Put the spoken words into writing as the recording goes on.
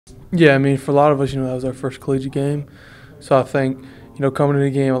Yeah, I mean, for a lot of us, that was our first collegiate game. So I think, coming into the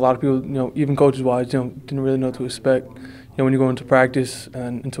game, a lot of people, even coaches wise, didn't really know what to expect. When you go into practice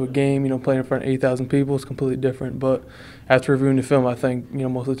and into a game, playing in front of 8,000 people, it's completely different. But after reviewing the film, I think,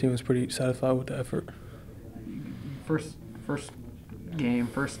 most of the team was pretty satisfied with the effort. First game,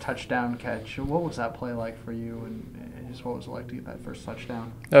 first touchdown catch. What was that play like for you, and just what was it like to get that first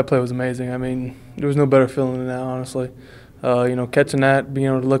touchdown? That play was amazing. I mean, there was no better feeling than that, honestly. Catching that, being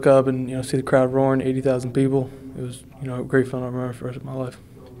able to look up and see the crowd roaring, 80,000 people. It was a great feeling I remember for the rest of my life.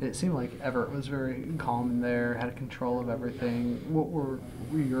 It seemed like Everett was very calm in there, had control of everything. What were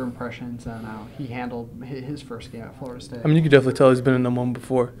your impressions on how he handled his first game at Florida State? I mean, you could definitely tell he's been in the moment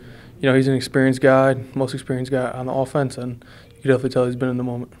before. He's an experienced guy, most experienced guy on the offense, and you could definitely tell he's been in the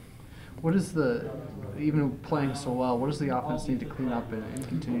moment. What is even playing so well, what does the offense need to clean up and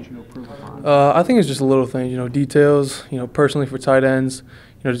continue to improve upon? I think it's just a little things, details, personally for tight ends,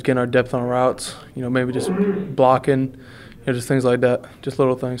 just getting our depth on routes, maybe just blocking, just things like that, just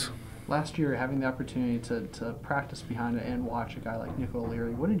little things. Last year, having the opportunity to practice behind it and watch a guy like Nico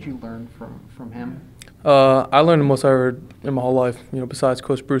O'Leary, what did you learn from him? I learned the most I heard in my whole life, besides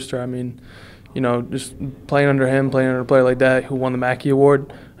Coach Brewster. I mean, just playing under him, playing under a player like that who won the Mackey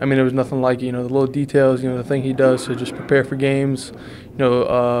Award. I mean, there was nothing like the little details, the thing he does to just prepare for games.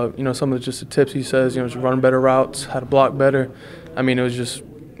 Some of just the tips he says, just run better routes, how to block better. I mean, it was just,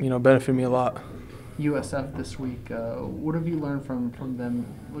 benefited me a lot. USF this week, what have you learned from them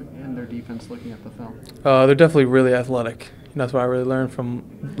in their defense looking at the film? They're definitely really athletic. That's what I really learned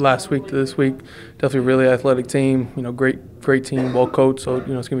from last week to this week. Definitely a really athletic team. Great team, well coached. So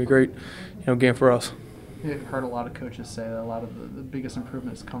it's gonna be a great, game for us. I've heard a lot of coaches say that a lot of the biggest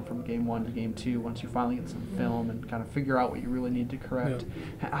improvements come from game 1 to game 2 once you finally get some film and kind of figure out what you really need to correct.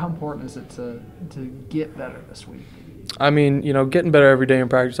 Yeah. How important is it to get better this week? I mean, getting better every day in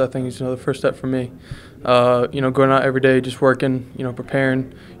practice, I think is the first step for me. Going out every day, just working,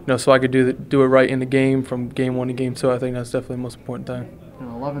 preparing, so I could do it right in the game from game 1 to game 2. I think that's definitely the most important thing.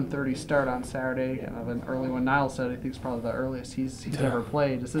 11:30 start on Saturday, kind of an early one. Niall said I think it's probably the earliest he's ever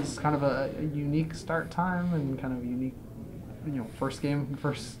played. This is kind of a unique start time and kind of a unique, first game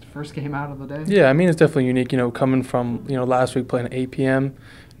out of the day. Yeah, I mean it's definitely unique. Coming from last week playing at 8 p.m.,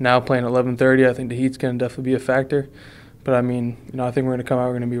 now playing at 11:30. I think the heat's gonna definitely be a factor. But I mean, I think we're gonna come out.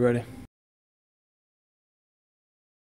 We're gonna be ready.